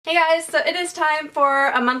Hey guys, so it is time for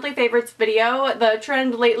a monthly favorites video. The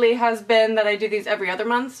trend lately has been that I do these every other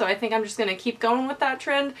month, so I think I'm just going to keep going with that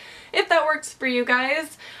trend if that works for you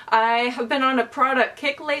guys. I have been on a product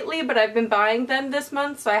kick lately, but I've been buying them this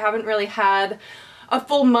month, so I haven't really had a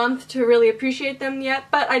full month to really appreciate them yet,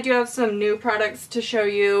 but I do have some new products to show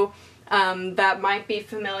you that might be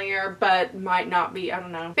familiar but might not be, I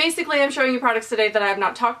don't know. Basically, I'm showing you products today that I have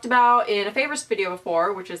not talked about in a favorites video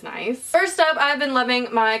before, which is nice. First up, I've been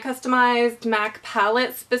loving my customized MAC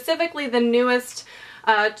palette, specifically the newest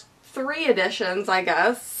 3 editions, I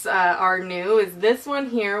guess, are new. Is this one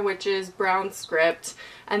here, which is brown script,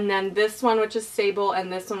 and then this one, which is sable,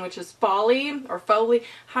 and this one, which is folly, or foley,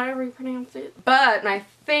 however you pronounce it. But my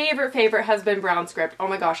favorite has been brown script. Oh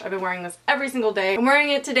my gosh, I've been wearing this every single day. I'm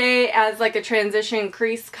wearing it today as like a transition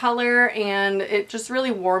crease color, and it just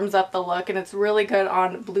really warms up the look, and it's really good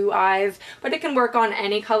on blue eyes, but it can work on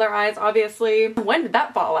any color eyes, obviously. When did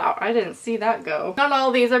that fall out? I didn't see that go. Not all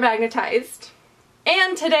of these are magnetized.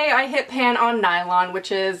 And today I hit pan on nylon,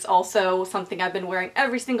 which is also something I've been wearing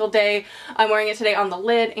every single day. I'm wearing it today on the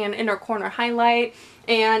lid and inner corner highlight,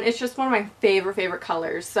 and it's just one of my favorite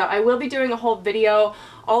colors. So I will be doing a whole video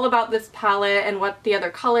all about this palette and what the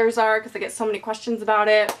other colors are, because I get so many questions about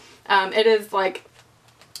it. It is like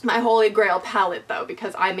my holy grail palette though,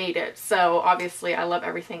 because I made it, so obviously I love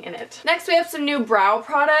everything in it. Next we have some new brow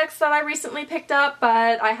products that I recently picked up,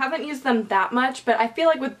 but I haven't used them that much, but I feel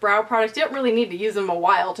like with brow products you don't really need to use them a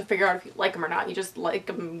while to figure out if you like them or not. You just like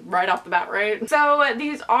them right off the bat, right? So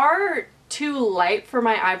these are too light for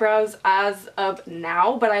my eyebrows as of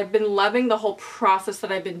now, but I've been loving the whole process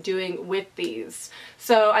that I've been doing with these.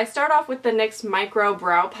 So I start off with the NYX Micro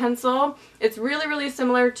Brow Pencil. It's really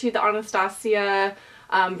similar to the Anastasia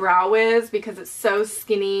Brow Wiz because it's so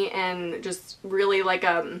skinny and just really like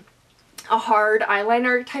a hard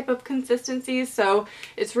eyeliner type of consistency, so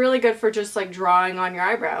it's really good for just like drawing on your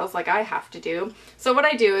eyebrows like I have to do. So what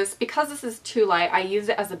I do is, because this is too light, I use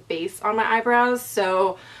it as a base on my eyebrows,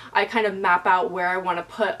 so I kind of map out where I want to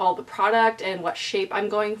put all the product and what shape I'm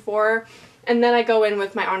going for, and then I go in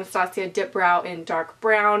with my Anastasia Dip Brow in dark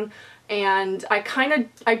brown. And I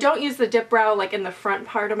don't use the dip brow like in the front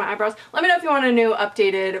part of my eyebrows. Let me know if you want a new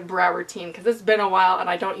updated brow routine, because it's been a while and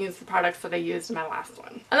I don't use the products that I used in my last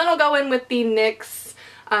one. And then I'll go in with the NYX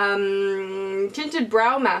tinted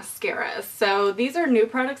brow mascara. So these are new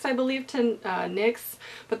products, I believe, to NYX,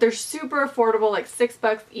 but they're super affordable, like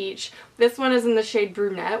 $6 each. This one is in the shade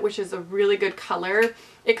Brunette, which is a really good color.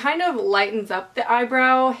 It kind of lightens up the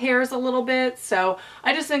eyebrow hairs a little bit, so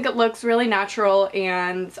I just think it looks really natural,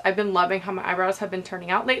 and I've been loving how my eyebrows have been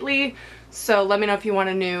turning out lately. So let me know if you want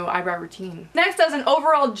a new eyebrow routine. Next, as an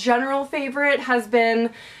overall general favorite, has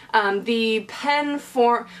been the pen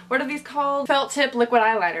form, what are these called? Felt tip liquid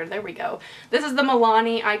eyeliner. There we go. This is the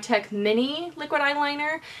Milani iTech Mini liquid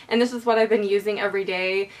eyeliner, and this is what I've been using every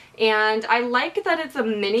day. And I like that it's a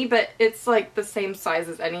mini, but it's like the same size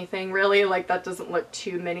as anything, really. Like, that doesn't look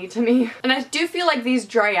too mini to me. And I do feel like these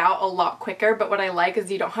dry out a lot quicker, but what I like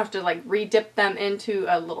is you don't have to like re-dip them into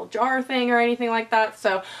a little jar thing or anything like that.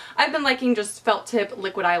 So I've been liking just felt tip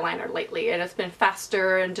liquid eyeliner lately, and it's been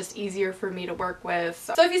faster and just easier for me to work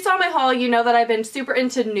with. So if you saw my haul, you know that I've been super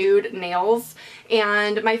into nude nails,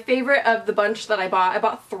 and my favorite of the bunch that I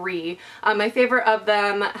bought 3. My favorite of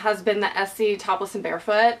them has been the Essie Topless and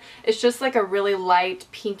Barefoot. It's just like a really light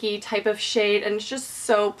pinky type of shade, and it's just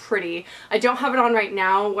so pretty. I don't have it on right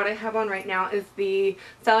now. What I have on right now is the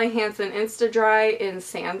Sally Hansen Insta Dry in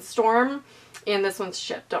Sandstorm, and this one's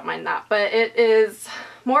shipped, don't mind that. But it is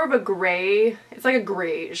more of a gray. It's like a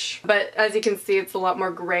grayish, but as you can see, it's a lot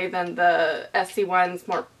more gray than the Essie one's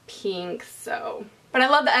more pink, so. But I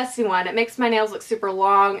love the Essie one. It makes my nails look super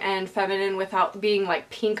long and feminine without being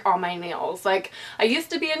like pink on my nails. Like, I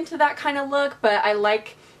used to be into that kind of look, but I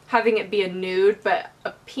like having it be a nude but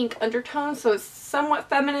a pink undertone, so it's somewhat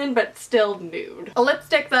feminine but still nude. A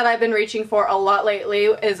lipstick that I've been reaching for a lot lately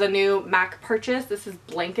is a new MAC purchase. This is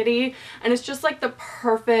Blankety, and it's just like the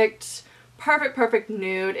perfect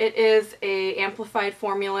nude. It is a amplified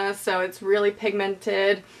formula, so it's really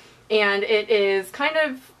pigmented, and it is kind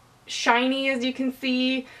of shiny, as you can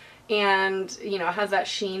see, and you know, it has that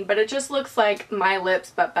sheen, but it just looks like my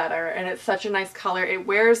lips but better, and it's such a nice color. It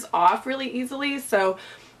wears off really easily, so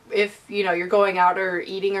if you know you're going out or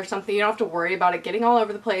eating or something, you don't have to worry about it getting all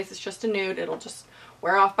over the place. It's just a nude. It'll just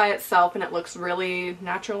wear off by itself, and it looks really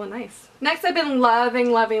natural and nice. Next, I've been loving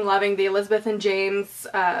the Elizabeth and James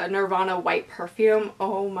Nirvana white perfume.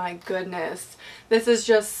 Oh my goodness. This is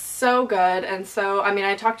just so good, and so, I mean,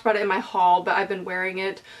 I talked about it in my haul, but I've been wearing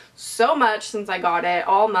it so much since I got it,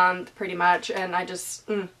 all month pretty much, and I just,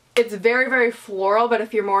 It's very, very floral, but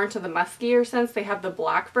if you're more into the muskier scents, they have the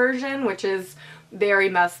black version, which is very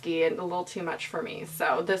musky and a little too much for me.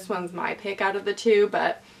 So this one's my pick out of the two,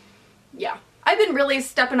 but yeah. I've been really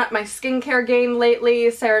stepping up my skincare game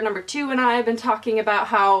lately. Sarah number 2 and I have been talking about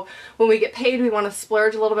how when we get paid we want to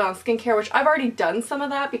splurge a little bit on skincare, which I've already done some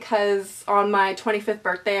of that because on my 25th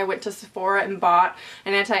birthday I went to Sephora and bought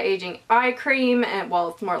an anti-aging eye cream, and well,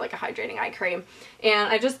 it's more like a hydrating eye cream. And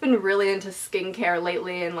I've just been really into skincare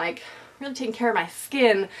lately and like really taking care of my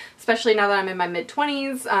skin, especially now that I'm in my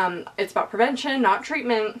mid-20s. It's about prevention, not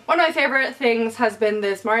treatment. One of my favorite things has been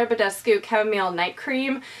this Mario Badescu Chamomile Night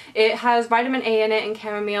Cream. It has vitamin A in it and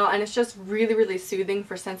chamomile, and it's just really, really soothing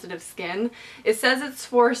for sensitive skin. It says it's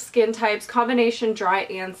for skin types, combination dry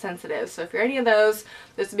and sensitive. So if you're any of those,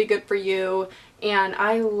 this would be good for you. And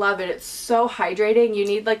I love it. It's so hydrating. You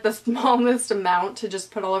need like the smallest amount to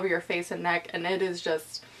just put all over your face and neck, and it is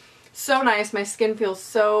just so nice. My skin feels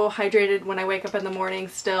so hydrated when I wake up in the morning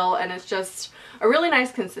still, and it's just a really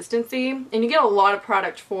nice consistency, and you get a lot of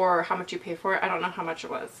product for how much you pay for it. I don't know how much it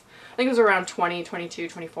was. I think it was around 20, 22,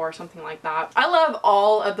 24, something like that. I love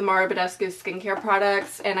all of the Mario Badescu skincare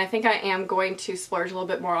products, and I think I am going to splurge a little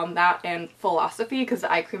bit more on that and Philosophy, because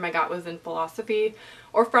the eye cream I got was in Philosophy,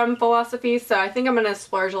 or from Philosophy, so I think I'm going to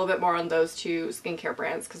splurge a little bit more on those two skincare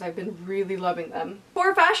brands because I've been really loving them.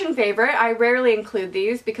 For fashion favorite, I rarely include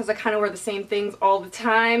these because I kind of wear the same things all the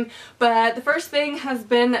time, but the first thing has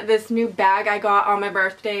been this new bag I got on my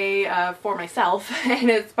birthday for myself, and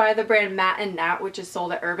it's by the brand Matt and Nat, which is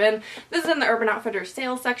sold at Urban. This is in the Urban Outfitters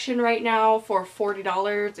sales section right now for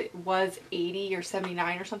 $40. It was $80 or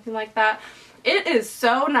 $79 or something like that. It is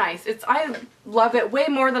so nice. I love it way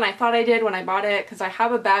more than I thought I did when I bought it, because I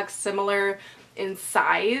have a bag similar in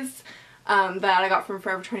size that I got from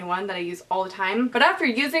Forever 21 that I use all the time. But after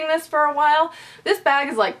using this for a while, this bag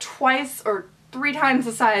is like 2 or 3 times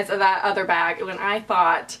the size of that other bag when I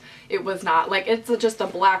thought it was not. Like, it's just a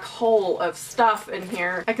black hole of stuff in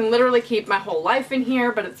here. I can literally keep my whole life in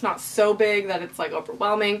here, but it's not so big that it's like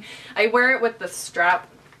overwhelming. I wear it with the strap,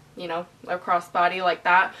 you know, across body like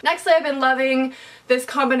that. Next, I've been loving this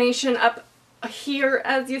combination up here.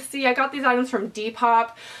 As you see, I got these items from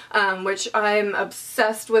Depop, which I'm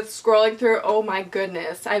obsessed with scrolling through. Oh my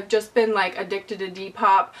goodness, I've just been like addicted to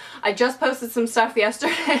Depop. I just posted some stuff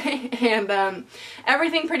yesterday and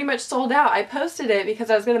everything pretty much sold out. I posted it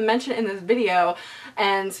because I was going to mention it in this video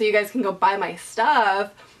and so you guys can go buy my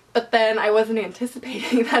stuff, but then I wasn't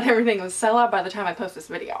anticipating that everything would sell out by the time I post this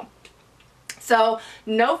video. So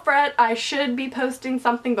no fret, I should be posting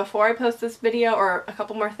something before I post this video, or a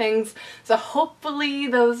couple more things. So hopefully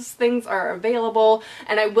those things are available,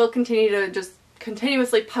 and I will continue to just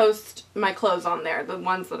continuously post my clothes on there, the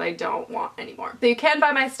ones that I don't want anymore. So you can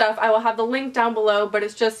buy my stuff. I will have the link down below, but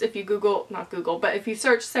it's just if you but if you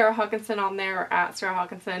search Sarah Hawkinson on there, or at Sarah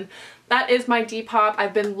Hawkinson, that is my Depop.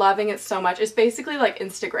 I've been loving it so much. It's basically like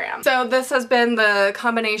Instagram. So this has been the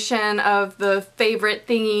combination of the favorite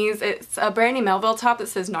thingies. It's a Brandy Melville top that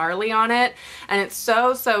says gnarly on it, and it's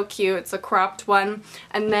so, so cute. It's a cropped one.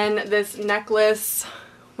 And then this necklace,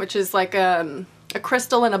 which is like a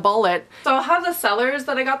crystal and a bullet. So I'll have the sellers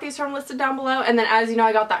that I got these from listed down below, and then as you know,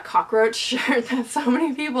 I got that cockroach shirt that so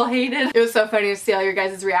many people hated. It was so funny to see all your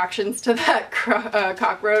guys' reactions to that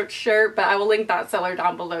cockroach shirt, but I will link that seller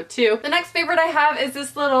down below too. The next favorite I have is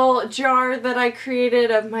this little jar that I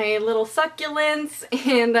created of my little succulents,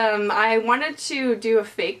 and I wanted to do a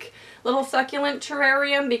fake little succulent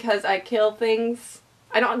terrarium because I kill things.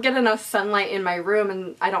 I don't get enough sunlight in my room,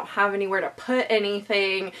 and I don't have anywhere to put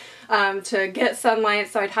anything to get sunlight,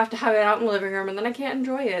 so I'd have to have it out in the living room, and then I can't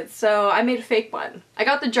enjoy it. So I made a fake one. I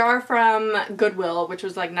got the jar from Goodwill, which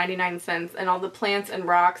was like 99 cents, and all the plants and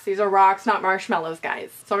rocks. These are rocks, not marshmallows, guys.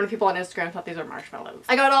 So many people on Instagram thought these are marshmallows.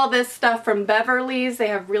 I got all this stuff from Beverly's. They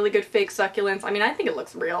have really good fake succulents. I mean, I think it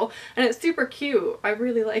looks real, and it's super cute. I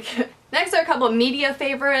really like it. Next are a couple of media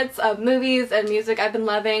favorites of movies and music I've been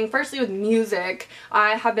loving. Firstly, with music,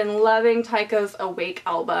 I have been loving Tycho's Awake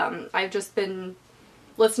album. I've just been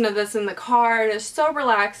listening to this in the car, and it's so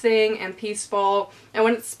relaxing and peaceful. And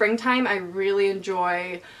when it's springtime, I really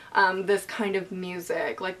enjoy this kind of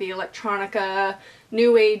music, like the electronica,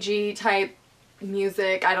 new agey type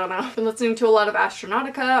music. I don't know. I've been listening to a lot of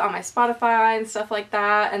Astronautica on my Spotify and stuff like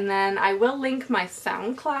that. And then I will link my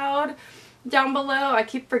SoundCloud down below. I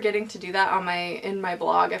keep forgetting to do that on in my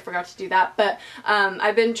blog. I forgot to do that, but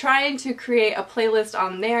I've been trying to create a playlist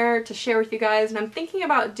on there to share with you guys, and I'm thinking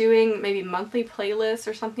about doing maybe monthly playlists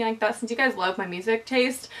or something like that, since you guys love my music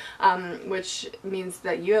taste, which means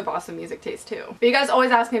that you have awesome music taste too. But you guys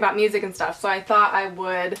always ask me about music and stuff, so I thought I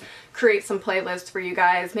would create some playlists for you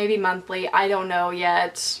guys, maybe monthly. I don't know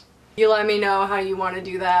yet. You let me know how you want to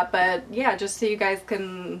do that, but yeah, just so you guys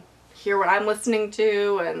can hear what I'm listening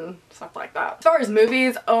to and stuff like that. As far as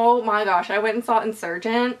movies, oh my gosh, I went and saw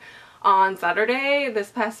Insurgent on Saturday, this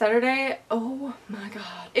past Saturday. Oh my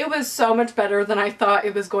god. It was so much better than I thought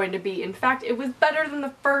it was going to be. In fact, it was better than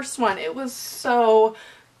the first one. It was so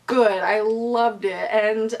good. I loved it.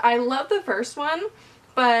 And I loved the first one,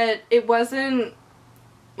 but it wasn't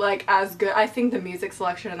like as good. I think the music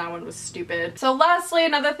selection in that one was stupid. So lastly,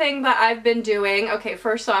 another thing that I've been doing, okay,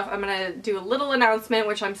 first off, I'm gonna do a little announcement,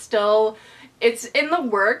 which it's in the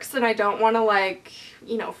works, and I don't want to, like,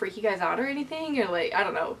 you know, freak you guys out or anything, or like, I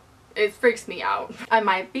don't know. It freaks me out. I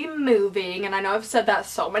might be moving, and I know I've said that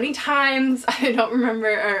so many times. I don't remember,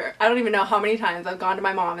 or I don't even know how many times I've gone to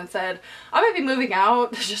my mom and said I might be moving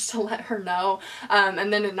out, just to let her know,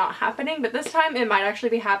 and then it not happening. But this time it might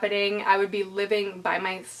actually be happening. I would be living by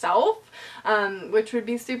myself, which would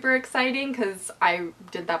be super exciting because I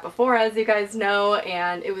did that before, as you guys know,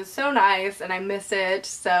 and it was so nice and I miss it.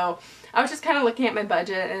 So I was just kind of looking at my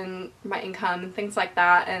budget and my income and things like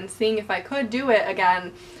that and seeing if I could do it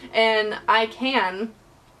again. And I can,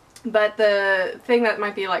 but the thing that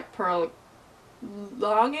might be like prolonging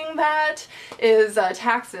that is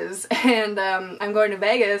taxes. And I'm going to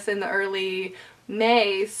Vegas in the early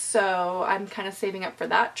May, so I'm kind of saving up for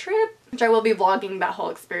that trip, which I will be vlogging that whole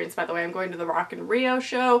experience, by the way. I'm going to the Rock in Rio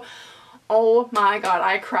show. Oh my god,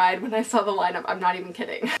 I cried when I saw the lineup. I'm not even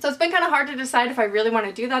kidding. So it's been kind of hard to decide if I really want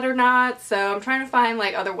to do that or not. So I'm trying to find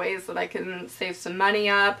like other ways that I can save some money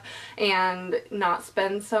up and not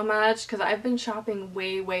spend so much, because I've been shopping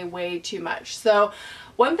way too much. So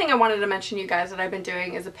one thing I wanted to mention to you guys that I've been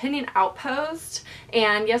doing is Opinion Outpost.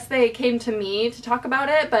 And yes, they came to me to talk about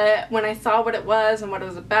it, but when I saw what it was and what it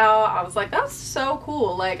was about, I was like, that's so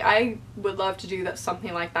cool. Like, I would love to do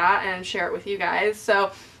something like that and share it with you guys.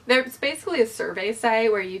 So it's basically a survey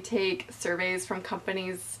site where you take surveys from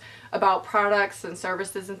companies about products and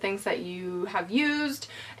services and things that you have used,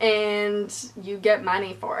 and you get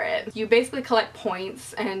money for it. You basically collect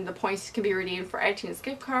points, and the points can be redeemed for iTunes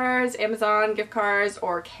gift cards, Amazon gift cards,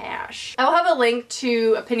 or cash. I'll have a link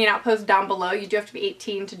to Opinion Outpost down below. You do have to be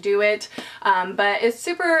 18 to do it, but it's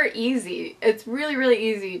super easy. It's really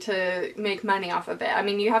easy to make money off of it. I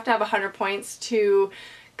mean, you have to have 100 points to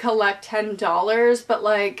collect $10, but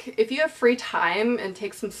like, if you have free time and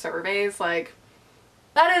take some surveys, like,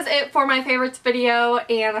 that is it for my favorites video,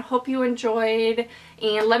 and I hope you enjoyed,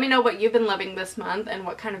 and let me know what you've been loving this month and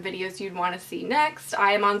what kind of videos you'd want to see next.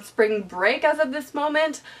 I am on spring break as of this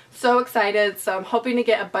moment, so excited, so I'm hoping to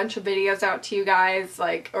get a bunch of videos out to you guys,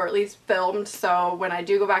 like, or at least filmed, so when I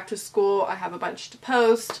do go back to school I have a bunch to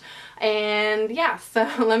post. And yeah, so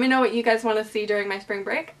let me know what you guys want to see during my spring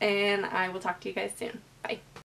break, and I will talk to you guys soon.